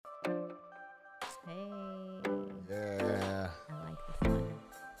Yeah. I like this one.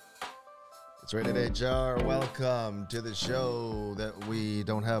 It's Rated HR. Welcome to the show that we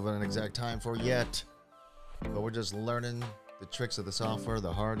don't have an exact time for yet, but we're just learning the tricks of the software,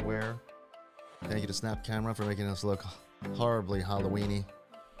 the hardware. Thank you to Snap Camera for making us look horribly Halloweeny.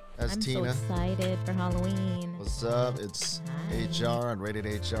 That's I'm Tina. so excited for Halloween. What's up? It's Hi. HR on Rated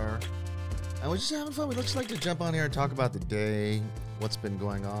HR. And we're just having fun. We'd just like to jump on here and talk about the day, what's been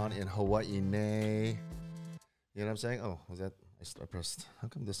going on in Hawaii. You know what I'm saying? Oh, was that? I pressed. How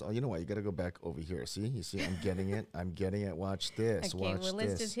come this? Oh, you know what? You got to go back over here. See? You see? I'm getting it. I'm getting it. Watch this. Okay, Watch well, this.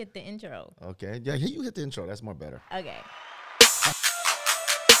 let's just hit the intro. Okay. Yeah, you hit the intro. That's more better. Okay.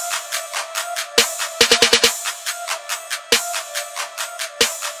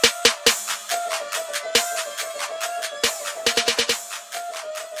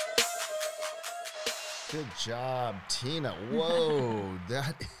 Good job, Tina. Whoa,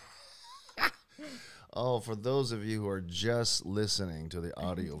 that. Oh, for those of you who are just listening to the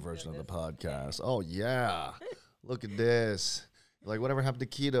audio version of the podcast, oh yeah, look at this. Like, whatever happened to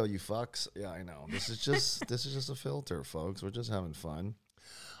keto, you fucks? Yeah, I know. This is just a filter, folks. We're just having fun.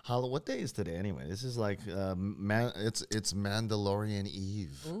 What day is today anyway? This is like it's Mandalorian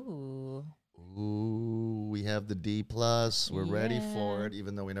Eve. Ooh, we have the D+. We're ready for it,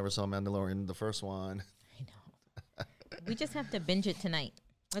 even though we never saw Mandalorian, the first one. I know. We just have to binge it tonight.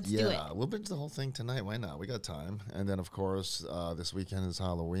 Let's do it. Yeah, we'll binge the whole thing tonight. Why not? We got time. And then, of course, this weekend is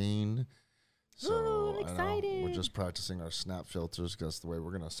Halloween. So Ooh, I'm excited. We're just practicing our snap filters because that's the way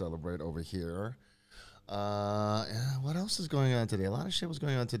we're going to celebrate over here. What else is going on today? A lot of shit was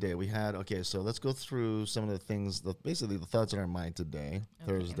going on today. We had, so let's go through some of the things, basically the thoughts in our mind today.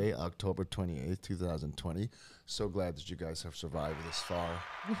 Okay. Thursday, October 28th, 2020. So glad that you guys have survived this far.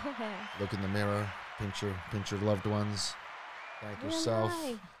 Look in the mirror, pinch your loved ones. Thank yourself.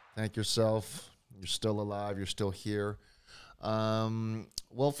 Thank yourself. You're still alive. You're still here.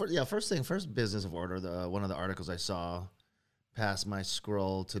 First business of order. One of the articles I saw past my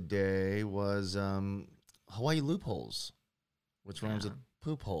scroll today was Hawaii loopholes, which rhymes with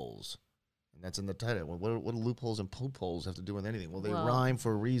poop holes. And that's in the title. Well, what do loopholes and poop holes have to do with anything? Well, they rhyme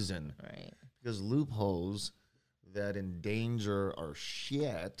for a reason. Right. Because loopholes that endanger our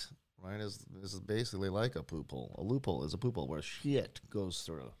shit, right, this is basically like a poop hole. A loophole is a poop hole where shit goes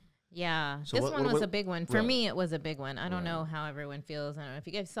through. Yeah, so this one was a big one. For me, it was a big one. I don't know how everyone feels. I don't know if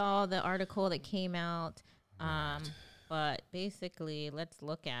you guys saw the article that came out. But basically, let's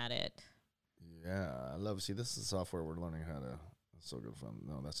look at it. Yeah, I love. See, this is software we're learning how to. It's so good fun.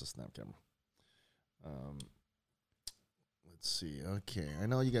 No, that's a snap camera. Let's see. Okay, I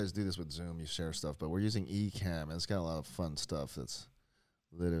know you guys do this with Zoom. You share stuff, but we're using Ecamm, and it's got a lot of fun stuff that's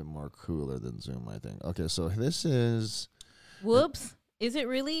a little bit more cooler than Zoom, I think. Okay, so this is. Whoops. Is it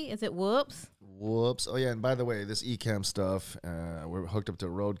really? Is it whoops? Whoops. Oh, yeah, and by the way, this Ecamm stuff, we're hooked up to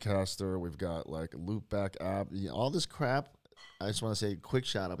Rodecaster. We've got, like, a loopback app. All this crap, I just want to say a quick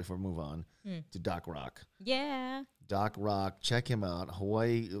shout-out before we move on to Doc Rock. Yeah. Doc Rock, check him out.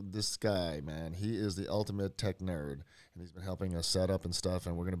 Hawaii, this guy, man, he is the ultimate tech nerd, and he's been helping us set up and stuff,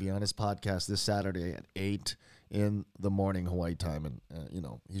 and we're going to be on his podcast this Saturday at 8 in the morning Hawaii time, and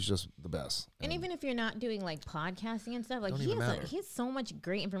he's just the best. And even if you're not doing like podcasting and stuff, like he has so much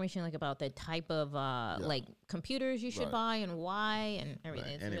great information, like about the type of like computers you should buy and why and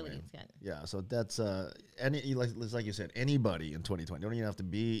everything. It's really good. Yeah, so that's like you said, anybody in 2020 don't even have to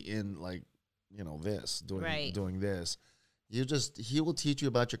be in like doing this. He will teach you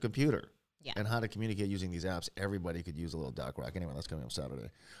about your computer. Yeah. And how to communicate using these apps. Everybody could use a little Doc Rock. Anyway, that's coming up Saturday.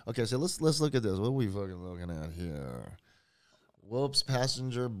 Okay, so let's look at this. What are we fucking looking at here? Whoops,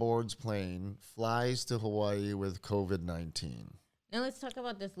 passenger boards plane, flies to Hawaii with COVID-19. Now let's talk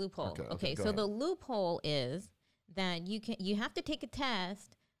about this loophole. Okay, so the loophole is that you have to take a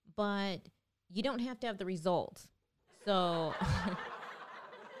test, but you don't have to have the results. So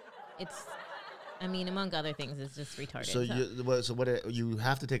it's, among other things, it's just retarded. So you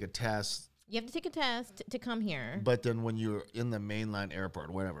have to take a test. You have to take a test to come here. But then when you're in the mainline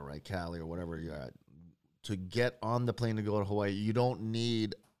airport, whatever, right, Cali or whatever you're at, to get on the plane to go to Hawaii, you don't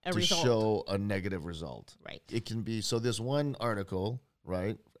need to show a negative result. Right. It can be, so this one article,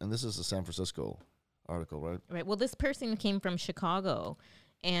 right, and this is a San Francisco article, right? Right. Well, this person came from Chicago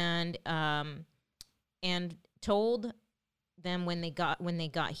and told them when they got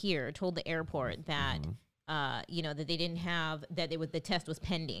here, told the airport that that they didn't have, that the test was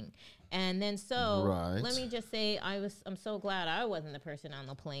pending. And then let me just say I'm so glad I wasn't the person on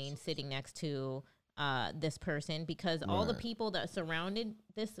the plane sitting next to this person, because all the people that surrounded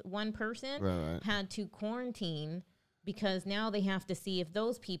this one person had to quarantine because now they have to see if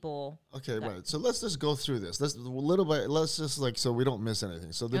those people. Okay, right. So let's just go through this. Let's just like, so we don't miss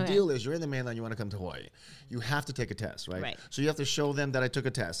anything. So the deal is, you're in the mainland, you want to come to Hawaii. You have to take a test, right? Right. So you have to show them that I took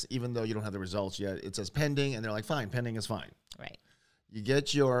a test, even though you don't have the results yet. It says pending, and they're like, fine, pending is fine. Right. You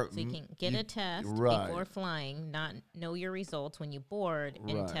get your... So you can get a test before flying, not know your results when you board,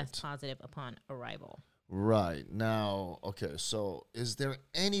 and test positive upon arrival. Right. Now, okay, so is there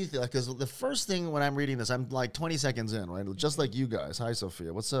anything, like, because the first thing when I'm reading this, I'm like 20 seconds in, right? Just like you guys. Hi,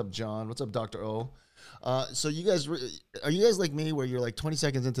 Sophia. What's up, John? What's up, Dr. O? So you guys, are you guys like me, where you're like 20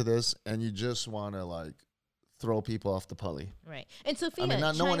 seconds into this and you just want to like throw people off the pulley? Right. And Sophia, I mean,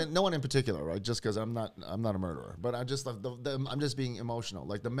 no one in particular, right? Just because I'm not a murderer, but I'm just being emotional.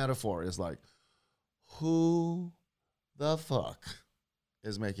 Like, the metaphor is like, who the fuck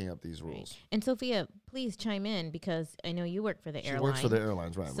is making up these rules? Right. And Sophia, please chime in, because I know you work for the airline. She works for the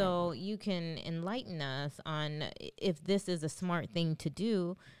airlines, right? So you can enlighten us on if this is a smart thing to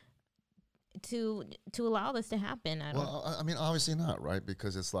do to allow this to happen. I mean, obviously not, right?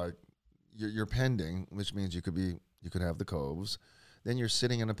 Because it's like you're pending, which means you could have the coves. Then you're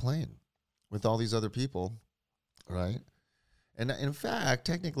sitting in a plane with all these other people, right? And in fact,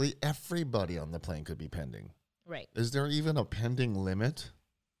 technically, everybody on the plane could be pending. Right. Is there even a pending limit?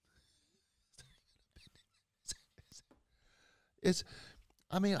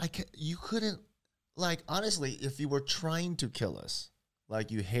 You couldn't, like, honestly, if you were trying to kill us,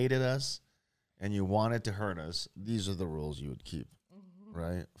 like you hated us and you wanted to hurt us, these are the rules you would keep,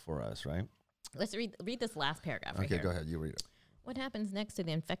 right, for us, right? Let's read this last paragraph. Okay, go ahead. You read it. What happens next to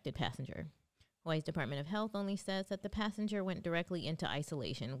the infected passenger? Hawaii's Department of Health only says that the passenger went directly into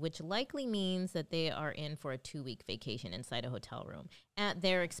isolation, which likely means that they are in for a 2-week vacation inside a hotel room at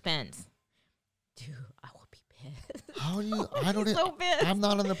their expense. Dude, I will be pissed. How do you? I don't. So pissed. I'm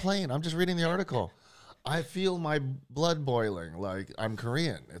not on the plane. I'm just reading the article. I feel my blood boiling. Like, I'm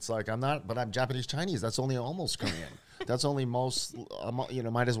Korean. It's like I'm not, but I'm Japanese Chinese. That's only almost Korean. That's only most.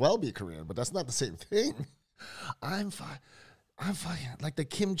 Might as well be Korean, but that's not the same thing. I'm fucking like the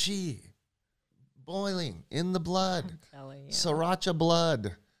kimchi. Boiling in the blood. I'm telling you. Sriracha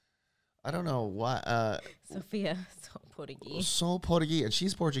blood. I don't know why. Sophia, so Portuguese. So Portuguese. And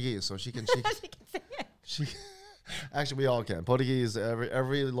she's Portuguese, so she can she can say it. Actually, we all can. Portuguese,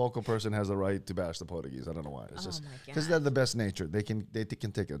 every local person has the right to bash the Portuguese. I don't know why. It's just because they're the best natured. They can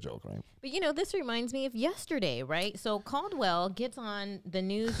take a joke, right? But this reminds me of yesterday, right? So Caldwell gets on the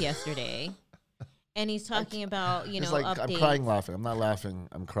news yesterday. And he's talking about, it's like, updates. I'm crying laughing. I'm not laughing.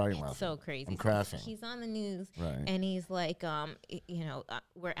 I'm crying laughing. So crazy. I'm crashing. He's on the news. Right. And he's like,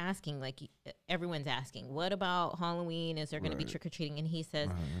 we're asking, like, everyone's asking, what about Halloween? Is there going to be trick-or-treating? And he says,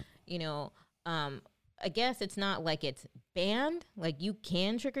 I guess it's not like it's banned. Like, you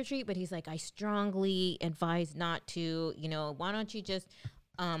can trick-or-treat. But he's like, I strongly advise not to. Why don't you just...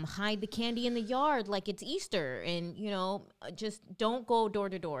 hide the candy in the yard like it's Easter, and just don't go door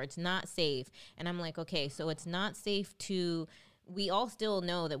to door. It's not safe. And I'm like, okay, so it's not safe to. We all still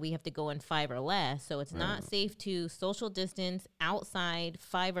know that we have to go in 5 or less, so it's not safe to social distance outside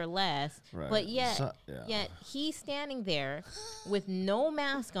 5 or less. Right. But yet he's standing there with no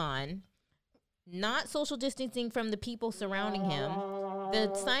mask on, not social distancing from the people surrounding him.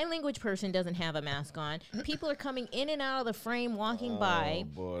 The sign language person doesn't have a mask on. People are coming in and out of the frame, walking by.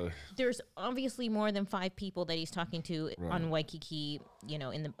 Boy. There's obviously more than 5 people that he's talking to on Waikiki,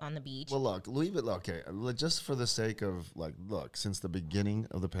 on the beach. Well, look, leave it. Okay, just for the sake of, since the beginning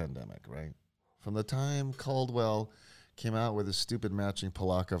of the pandemic, right? From the time Caldwell came out with his stupid matching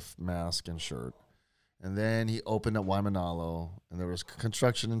Palaka mask and shirt, and then he opened up Waimanalo, and there was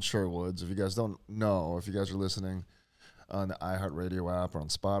construction in Sherwoods. If you guys don't know, if you guys are listening on the iHeartRadio app or on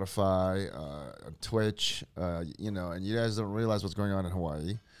Spotify, on Twitch, and you guys don't realize what's going on in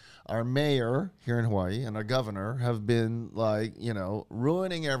Hawaii. Our mayor here in Hawaii and our governor have been,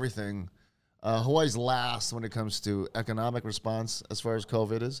 ruining everything. Hawaii's last when it comes to economic response as far as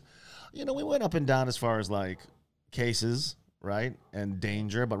COVID is. We went up and down as far as, cases, right, and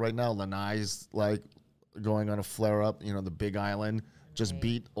danger. But right now, Lanai's, going on a flare-up. The Big Island just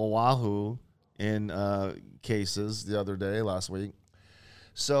beat Oahu in cases the other day, last week.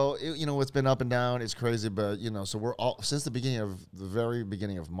 So, it's been up and down. It's crazy, but, so we're all, since the very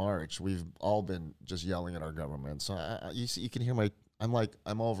beginning of March, we've all been just yelling at our government. So you can hear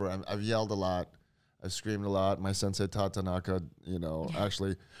I'm over. I've yelled a lot. I've screamed a lot. My sensei, Tatanaka,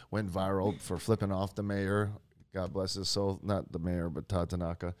 actually went viral for flipping off the mayor. God bless his soul. Not the mayor, but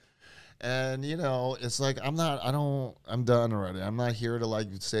Tatanaka. And, it's like, I'm done already. I'm not here to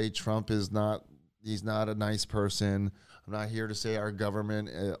say Trump is not He's not a nice person. I'm not here to say our government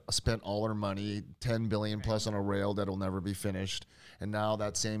spent all our money, $10 billion plus on a rail that'll never be finished. And now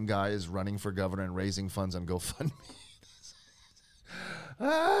that same guy is running for governor and raising funds on GoFundMe.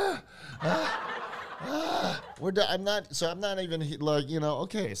 I'm not even like,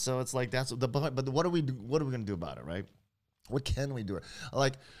 okay. So it's like, but what are we going to do about it? Right. What can we do?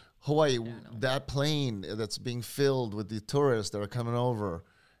 Like Hawaii, that plane that's being filled with the tourists that are coming over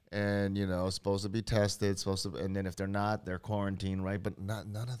and, supposed to be tested, and then if they're not, they're quarantined. Right. But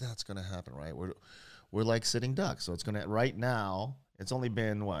none of that's going to happen. Right. We're like sitting ducks. So it's going to, right now, it's only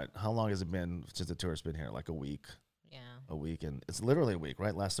been how long has it been since the tourists been here? Like a week. Yeah. A week. And it's literally a week,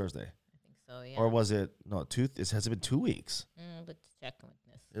 right? Last Thursday. I think so, yeah. Or was it, has it been 2 weeks? But check with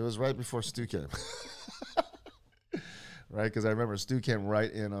this. It was right before Stu came. Right? Because I remember Stu came right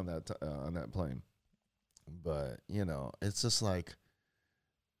in on that plane. But, it's just like,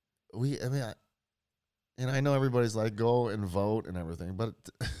 I know everybody's like, go and vote and everything, but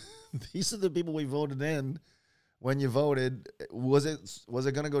these are the people we voted in when you voted. Was it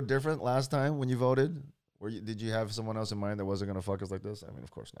going to go different last time when you voted? Did you have someone else in mind that wasn't going to fuck us like this? I mean,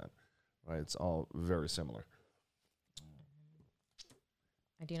 of course not. Right? It's all very similar.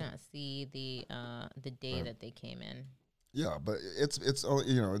 I do not see the day that they came in. Yeah, but it's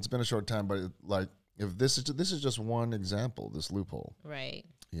been a short time, but if this is just one example, this loophole. Right.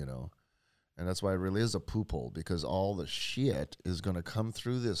 And that's why it really is a poop hole, because all the shit is going to come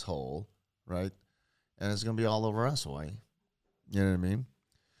through this hole, right? And it's going to be all over us, Hawaii. You know what I mean?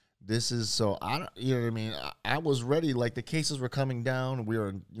 This is so, you know what I mean? I was ready, like the cases were coming down. We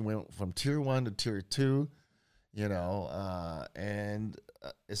went from tier 1 to tier 2, and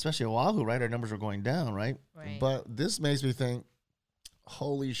especially Oahu, right? Our numbers were going down, right? Right. But this makes me think,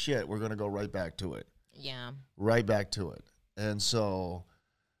 holy shit, we're going to go right back to it. Yeah. Right back to it. And so,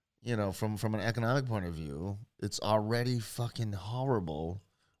 from an economic point of view, it's already fucking horrible.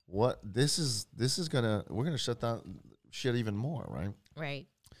 We're gonna shut down shit even more, right? Right.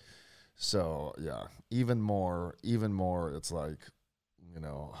 So yeah, even more. It's like,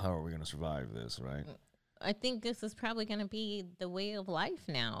 how are we gonna survive this, right? I think this is probably gonna be the way of life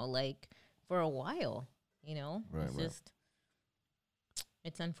now, like for a while. Right, it's just,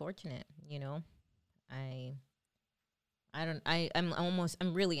 it's unfortunate.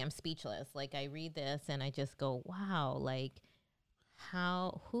 I'm speechless. Like I read this and I just go, wow, like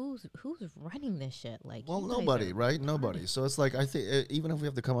who's running this shit? Like, well, nobody, right? Nobody. So it's like, I think even if we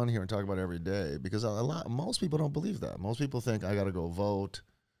have to come on here and talk about it every day, because most people don't believe that. Most people think I got to go vote,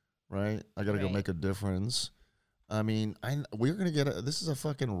 right? I got to go make a difference. I mean, we're going to get this is a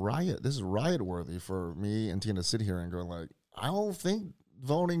fucking riot. This is riot worthy for me and Tina to sit here and go like, I don't think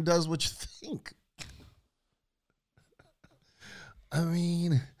voting does what you think. I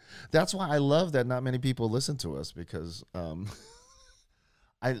mean, that's why I love that not many people listen to us, because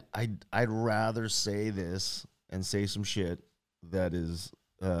I'd rather say this and say some shit that is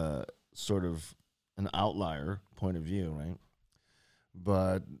sort of an outlier point of view, right?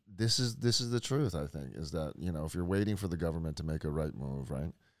 But this is the truth, I think, is that, if you're waiting for the government to make a right move,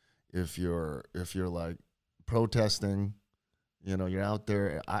 right? If you're like protesting, you're out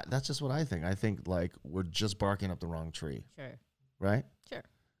there. That's just what I think. I think like we're just barking up the wrong tree. Sure. Right? Sure.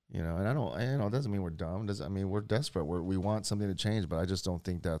 And it doesn't mean we're dumb. We're desperate. We want something to change, but I just don't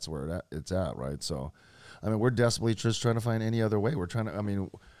think that's where it's at, right? So, we're desperately just trying to find any other way.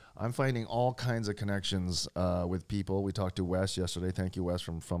 I'm finding all kinds of connections with people. We talked to Wes yesterday. Thank you, Wes,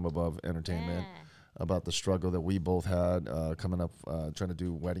 from Above Entertainment, about the struggle that we both had coming up, trying to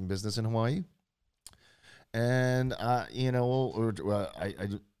do wedding business in Hawaii. And,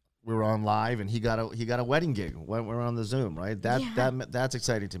 we were on live, and he got a wedding gig when we're on the Zoom, right? That's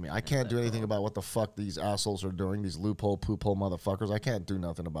exciting to me. I can't do anything about what the fuck these assholes are doing, these loophole, poop hole motherfuckers. I can't do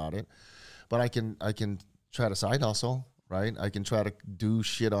nothing about it, but I can try to side hustle, right? I can try to do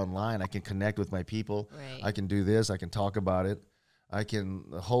shit online. I can connect with my people. Right. I can do this. I can talk about it. I can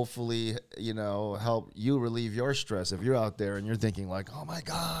hopefully, help you relieve your stress if you're out there and you're thinking like, oh my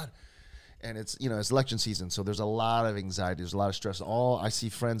God. And it's, it's election season, so there's a lot of anxiety. There's a lot of stress. I see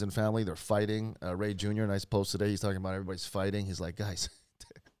friends and family, they're fighting. Ray Jr., and I post today, he's talking about everybody's fighting. He's like, guys,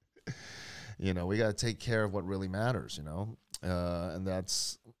 we got to take care of what really matters, and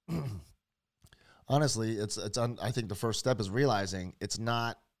that's, honestly, I think the first step is realizing it's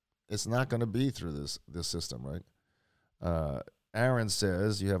not going to be through this system, right? Aaron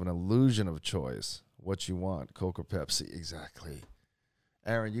says you have an illusion of choice. What you want, Coke or Pepsi? Exactly.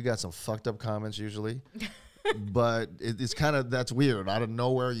 Aaron, you got some fucked up comments usually, but it's kind of, that's weird. Out of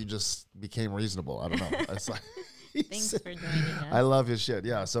nowhere, you just became reasonable. I don't know. It's like Thanks for joining us. I love his shit.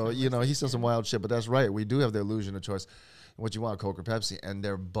 Yeah. So, he said some wild shit, but that's right. We do have the illusion of choice. What you want, Coke or Pepsi, and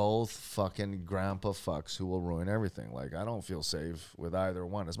they're both fucking grandpa fucks who will ruin everything. Like, I don't feel safe with either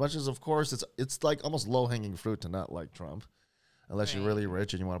one. As much as, of course, it's like almost low-hanging fruit to not like Trump, unless you're really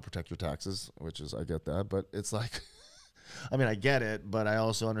rich and you want to protect your taxes, which is, I get that. But it's like, I mean, I get it, but I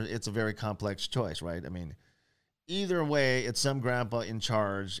also it's a very complex choice, right? I mean, either way, it's some grandpa in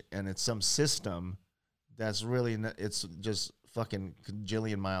charge, and it's some system that's really, it's just fucking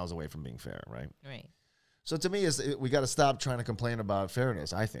jillion miles away from being fair, right? Right. So to me, we got to stop trying to complain about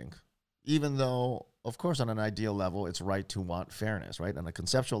fairness, I think. Even though, of course, on an ideal level, it's right to want fairness, right? On a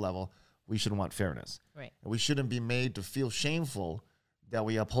conceptual level, we should want fairness. Right. And we shouldn't be made to feel shameful that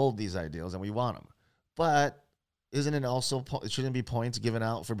we uphold these ideals and we want them. But isn't it also, it shouldn't be points given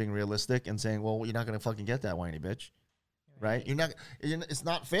out for being realistic and saying, well, you're not going to fucking get that whiny bitch, right? It's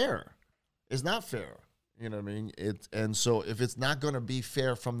not fair. It's not fair. You know what I mean? And so if it's not going to be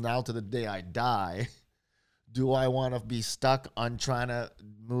fair from now to the day I die, do I want to be stuck on trying to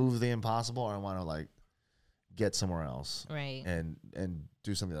move the impossible, or I want to like get somewhere else, right? And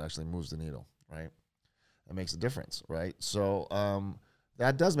do something that actually moves the needle, right? That makes a difference, right? So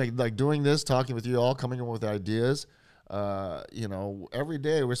that does make, like, doing this, talking with you all, coming up with ideas. Every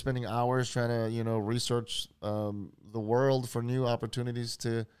day we're spending hours trying to research the world for new opportunities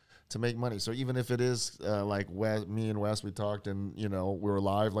to make money. So even if it is like me and Wes, we talked and, we were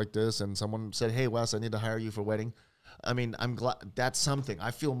live like this and someone said, hey, Wes, I need to hire you for a wedding. I mean, I'm glad that's something.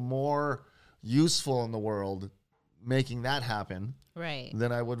 I feel more useful in the world making that happen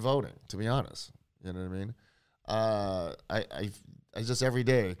than I would voting, to be honest. You know what I mean? I just every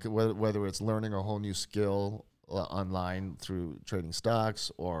day, whether it's learning a whole new skill online through trading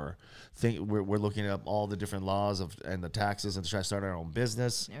stocks, or we're looking up all the different laws and the taxes and to try to start our own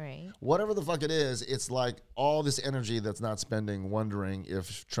business. Right. Whatever the fuck it is, it's like all this energy that's not spending wondering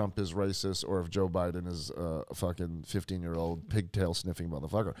if Trump is racist or if Joe Biden is a fucking 15-year-old pigtail sniffing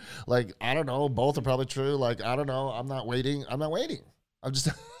motherfucker. Like, I don't know. Both are probably true. Like, I don't know. I'm not waiting. I'm just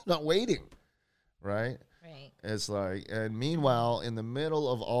not waiting. Right? Right. It's like, and meanwhile, in the middle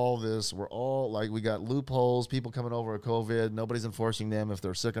of all this, we're all like, we got loopholes, people coming over with COVID. Nobody's enforcing them. If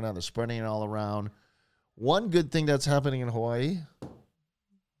they're sick or not, they're spreading it all around. One good thing that's happening in Hawaii,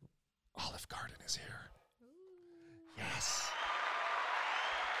 Olive Garden is here. Yes.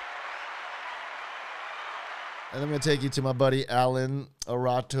 And I'm going to take you to my buddy Alan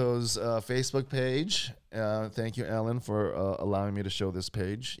Arato's Facebook page. Thank you, Alan, for allowing me to show this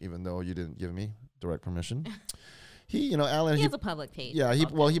page, even though you didn't give me direct permission. Alan, he has a public page. Yeah,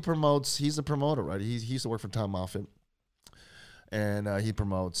 he promotes. He's a promoter, right? He used to work for Tom Moffitt, and he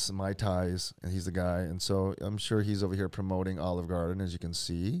promotes Mai Tais, and he's the guy. And so I'm sure he's over here promoting Olive Garden, as you can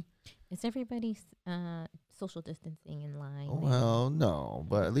see. Is everybody social distancing in line? Oh, well, no,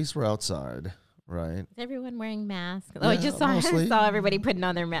 but at least we're outside. Right. Is everyone wearing masks? I just saw everybody putting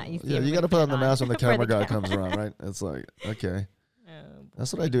on their mask. You got to put on the mask when the camera guy comes around, right? It's like, okay.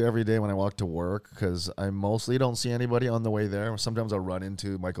 That's what I do every day when I walk to work, because I mostly don't see anybody on the way there. Sometimes I'll run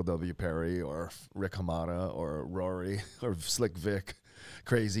into Michael W. Perry or Rick Hamada or Rory or Slick Vic,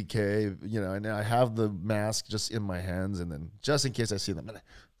 Crazy K, and I have the mask just in my hands, and then just in case I see them, I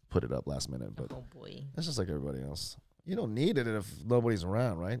put it up last minute. But oh boy, that's just like everybody else. You don't need it if nobody's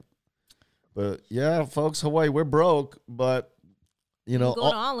around, right? But yeah, folks, Hawaii, we're broke, but you go to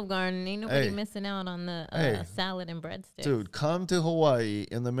Olive Garden, ain't nobody missing out on the salad and breadsticks. Dude, come to Hawaii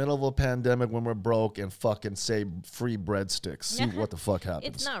in the middle of a pandemic when we're broke and fucking say free breadsticks. See what the fuck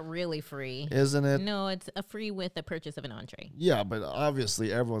happens. It's not really free. Isn't it? No, it's a free with the purchase of an entree. Yeah, but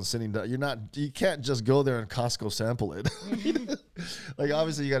obviously everyone's sitting down. You can't just go there and Costco sample it. Like,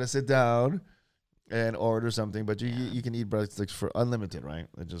 obviously you got to sit down and order something, but you can eat breadsticks for unlimited, right?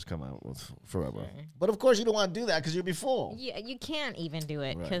 They just come out with forever. Sure. But of course you don't want to do that because you'll be full. Yeah, you can't even do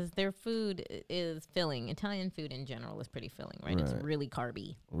it because their food is filling. Italian food in general is pretty filling, right? It's really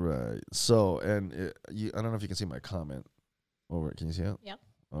carby. Right. So, and I don't know if you can see my comment over it. Can you see it? Yep.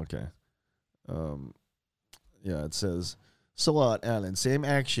 Okay. Yeah, it says, so what, Alan? Same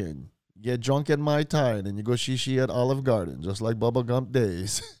action. Get drunk at Mai Tai and you go shishi at Olive Garden, just like Bubba Gump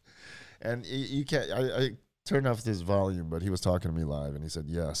days. And you can't. I turned off this volume, but he was talking to me live, and he said,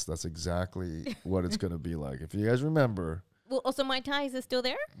 "Yes, that's exactly what it's going to be like." If you guys remember. Well, also Mai Tais is still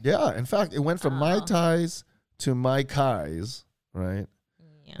there. Yeah, in fact, it went from Mai Tais to Mai Kais, right?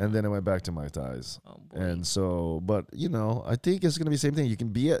 Yeah. And then it went back to Mai Tais. Oh boy. And so, but I think it's going to be the same thing. You can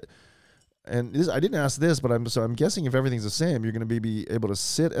be at, and I didn't ask this, but I'm guessing if everything's the same, you're going to be able to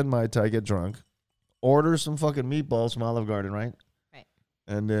sit at Mai Tai, get drunk, order some fucking meatballs from Olive Garden, right?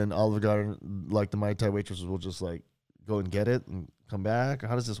 And then Olive Garden, like the Mai Tai waitresses will just like go and get it and come back?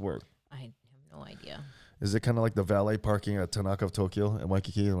 How does this work? I have no idea. Is it kind of like the valet parking at Tanaka of Tokyo and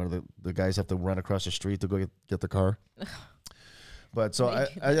Waikiki, where the guys have to run across the street to go get the car? But so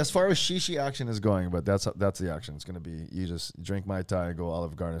as far as shishi action is going, but that's the action. It's going to be you just drink Mai Tai and go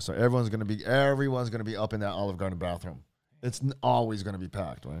Olive Garden. So everyone's going to be up in that Olive Garden bathroom. It's always going to be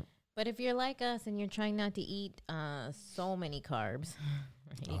packed, right? But if you're like us and you're trying not to eat so many carbs,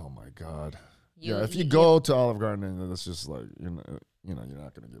 right? Oh my God. If you go to Olive Garden, that's just like you're not going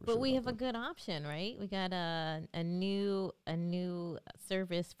to give a shit. But we have a good option, right? We got a new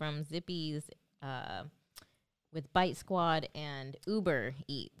service from Zippy's with Bite Squad and Uber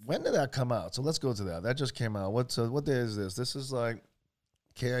Eats. When did that come out? So let's go to that. That just came out. What day is this? This is like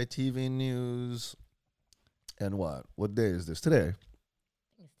KITV News. And what? What day is this? Today.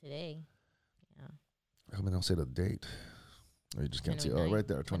 I think it's today. Yeah. How come they don't say the date? Oh, you just can't see. Oh, right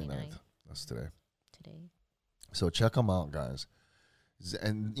there, 29th. That's today. So check them out, guys.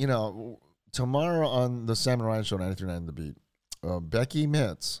 And, tomorrow on the Sam and Ryan Show, 93.9 The Beat, Becky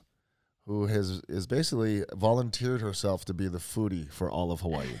Mitz, who is basically volunteered herself to be the foodie for all of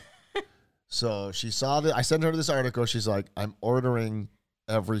Hawaii. So she saw that. I sent her this article. She's like, I'm ordering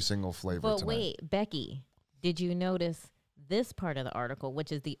every single flavor tonight. But wait, Becky, did you notice this part of the article,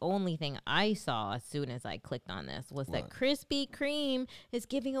 which is the only thing I saw as soon as I clicked on this, was that Krispy Kreme is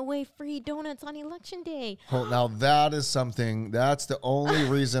giving away free donuts on Election Day. Well, now that is something, that's the only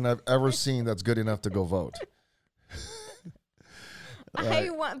reason I've ever seen that's good enough to go vote.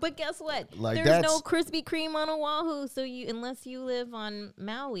 But guess what? There's no Krispy Kreme on Oahu, so unless you live on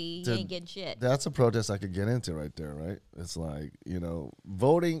Maui, you ain't getting shit. That's a protest I could get into right there, right? It's like,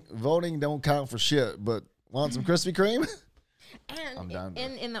 voting don't count for shit, but want some Krispy Kreme? And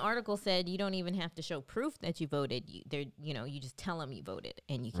in the article said you don't even have to show proof that you voted. You just tell them you voted,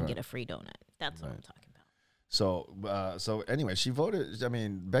 and you can get a free donut. That's what I'm talking about. So anyway, she voted. I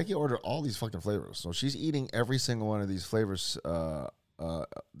mean, Becky ordered all these fucking flavors, so she's eating every single one of these flavors.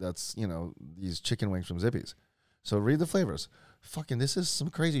 That's these chicken wings from Zippy's. So read the flavors. Fucking, this is some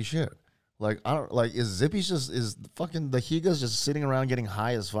crazy shit. Like is Zippy's is fucking the Higas just sitting around getting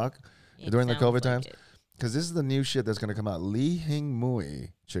high as fuck during the COVID times? Because this is the new shit that's going to come out. Li Hing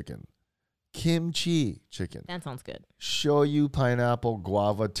Mui chicken. Kimchi chicken. That sounds good. Shoyu pineapple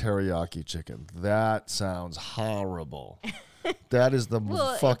guava teriyaki chicken. That sounds horrible. That is the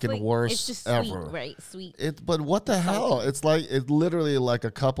fucking worst it's just ever. Sweet, right? Sweet. But what the hell? It's literally like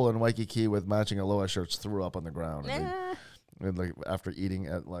a couple in Waikiki with matching aloha shirts threw up on the ground. And like after eating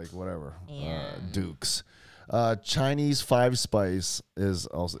at like whatever Duke's. Chinese 5 spice is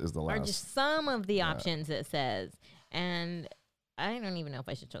the last. Are just some of the options it says, and I don't even know if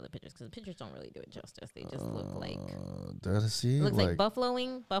I should show the pictures because the pictures don't really do it justice. They just look like looks like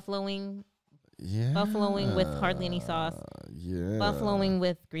buffaloing. Yeah. Buffaloing with hardly any sauce. Yeah. Buffaloing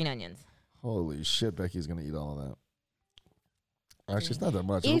with green onions. Holy shit, Becky's gonna eat all of that. Actually, it's not that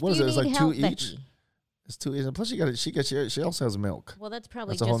much. What is it? It's like help, 2 each. Becky. It's 2 each. And plus, she also has milk. Well, that's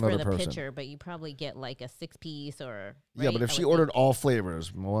probably that's just for the pitcher, but you probably get like a 6-piece or. Right? Yeah, but if she ordered all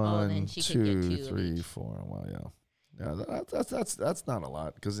flavors, then 1, she could get 2, 2 3, 4. Well, yeah, that's not a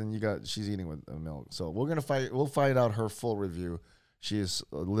lot because then she's eating with milk. So we're gonna fight. We'll find out her full review. She is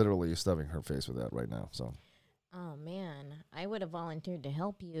literally stuffing her face with that right now. So. Oh man, I would have volunteered to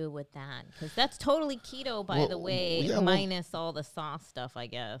help you with that because that's totally keto, by the way, minus all the sauce stuff, I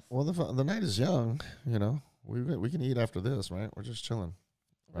guess. Well, the night is young, We can eat after this, right? We're just chilling.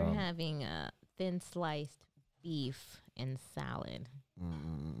 We're having a thin sliced beef and salad.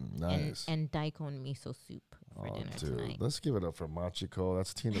 Nice. And daikon miso soup for dinner tonight. Let's give it up for Machiko.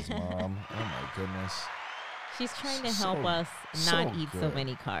 That's Tina's mom. Oh my goodness. She's trying to help us not eat so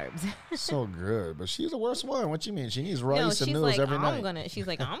many carbs. So good, but she's the worst one. What you mean? She needs rice and noodles every night. She's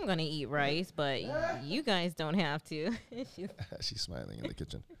like, I'm gonna eat rice, but you guys don't have to. She's smiling in the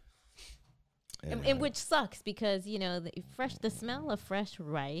kitchen. And which sucks because the smell of fresh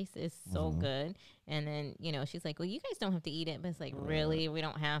rice is so good, and then she's like, well, you guys don't have to eat it, but it's like, really, we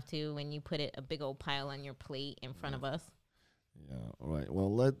don't have to when you put a big old pile on your plate in front of us. Yeah. All right.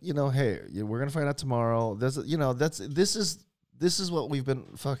 Well, hey, we're gonna find out tomorrow. This is what we've been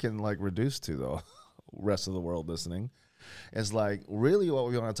fucking like reduced to though. Rest of the world listening, is like really what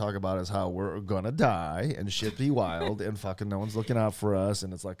we want to talk about is how we're gonna die and shit be wild and fucking no one's looking out for us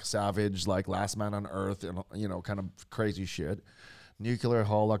and it's like savage, like last man on earth and kind of crazy shit, nuclear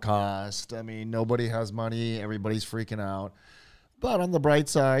holocaust. I mean, nobody has money, everybody's freaking out. But on the bright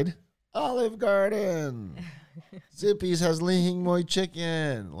side, Olive Garden. Zippy's has Li Hing Mui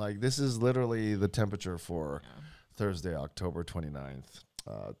chicken. Like, this is literally the temperature for Thursday, October 29th.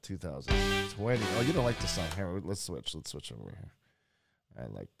 2020. Oh, you don't like the song. Here, let's switch. Let's switch over here. I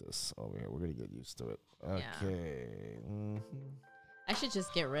like this over here. We're going to get used to it. Okay. Yeah. I should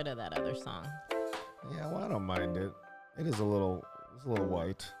just get rid of that other song. Yeah, well, I don't mind it. It's a little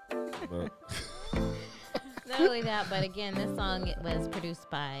white. But not only that, but again, this song was produced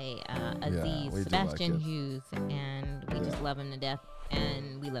by Aziz, Sebastian Hughes, and we just love him to death,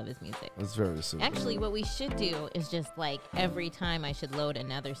 and we love his music. It's very simple. Actually, what we should do is just like every time I should load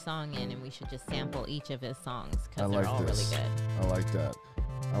another song in, and we should just sample each of his songs because they're all really good. I like that.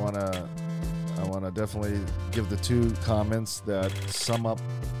 I wanna definitely give the 2 comments that sum up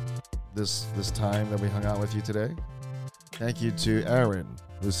this time that we hung out with you today. Thank you to Aaron,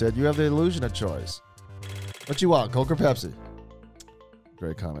 who said you have the illusion of choice. What you want, Coke or Pepsi?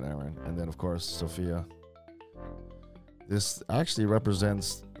 Great comment, Aaron. And then, of course, Sophia. This actually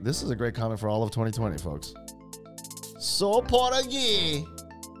represents, this is a great comment for all of 2020, folks. So Portuguese.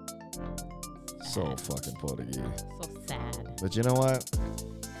 So fucking Portuguese. So sad. But you know what?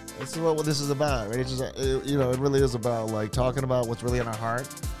 This is what this is about. Right? It's just, it really is about like talking about what's really in our heart.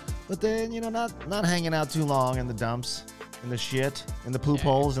 But then, not hanging out too long in the dumps, in the shit, in the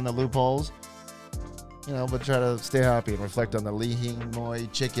poopholes, and the loopholes. But try to stay happy and reflect on the Li Hing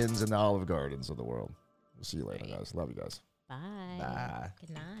Mui chickens and the Olive Gardens of the world. We'll see you later, guys. Love you guys. Bye. Bye.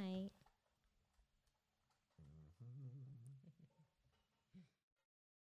 Good night.